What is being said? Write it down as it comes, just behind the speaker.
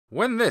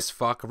When this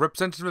fuck, a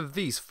representative of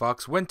these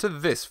fucks, went to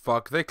this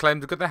fuck, they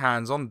claimed to get their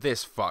hands on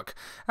this fuck,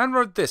 and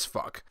wrote this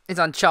fuck. Is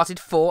Uncharted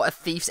 4 a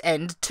Thief's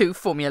End too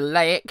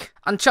formulaic?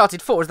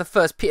 Uncharted 4 is the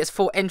first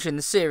PS4 entry in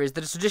the series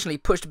that has traditionally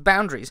pushed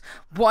boundaries.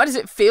 Why does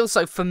it feel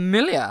so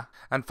familiar?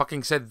 And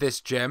fucking said this,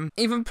 Gem.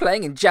 Even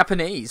playing in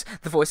Japanese,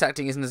 the voice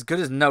acting isn't as good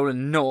as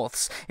Nolan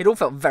North's. It all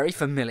felt very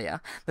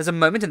familiar. There's a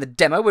moment in the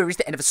demo where we reach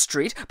the end of a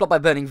street, blocked by a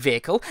burning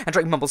vehicle, and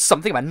Drake mumbles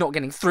something about not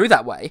getting through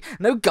that way.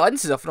 No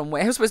guidance is offered on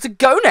where we're supposed to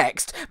go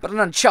next, but an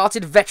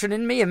Uncharted veteran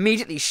in me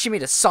immediately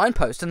shimmied a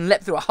signpost and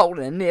leapt through a hole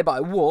in a nearby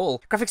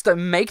wall. Graphics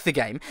don't make the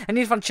game, and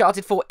even if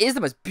Uncharted 4 is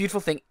the most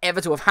beautiful thing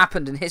ever to have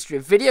happened in the history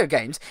of video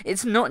games,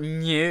 it's not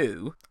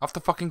new. After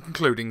fucking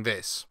concluding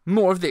this.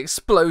 More of the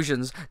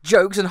explosions,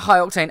 jokes and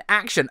high-octane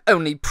action,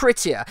 only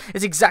prettier,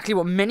 is exactly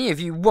what many of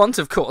you want,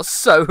 of course,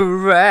 so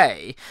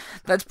hooray!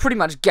 That's pretty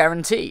much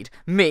guaranteed.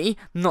 Me,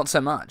 not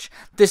so much.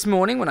 This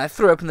morning, when I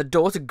threw open the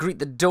door to greet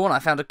the dawn, I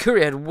found a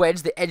courier had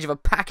wedged the edge of a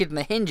packet in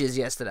the hinges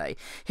yesterday.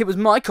 It was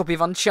my copy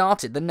of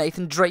Uncharted, the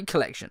Nathan Drake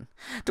collection.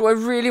 Do I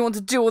really want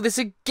to do all this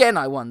again,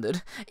 I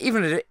wondered,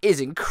 even if it is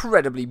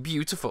incredibly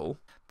beautiful.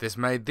 This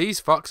made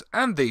these fucks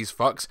and these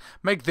fucks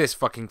make this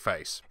fucking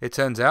face. It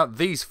turns out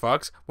these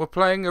fucks were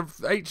playing a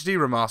HD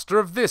remaster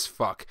of this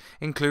fuck,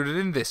 included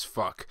in this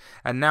fuck,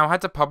 and now had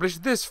to publish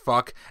this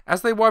fuck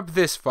as they wipe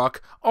this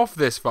fuck off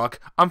this fuck.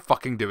 I'm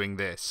fucking doing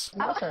this.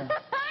 Okay.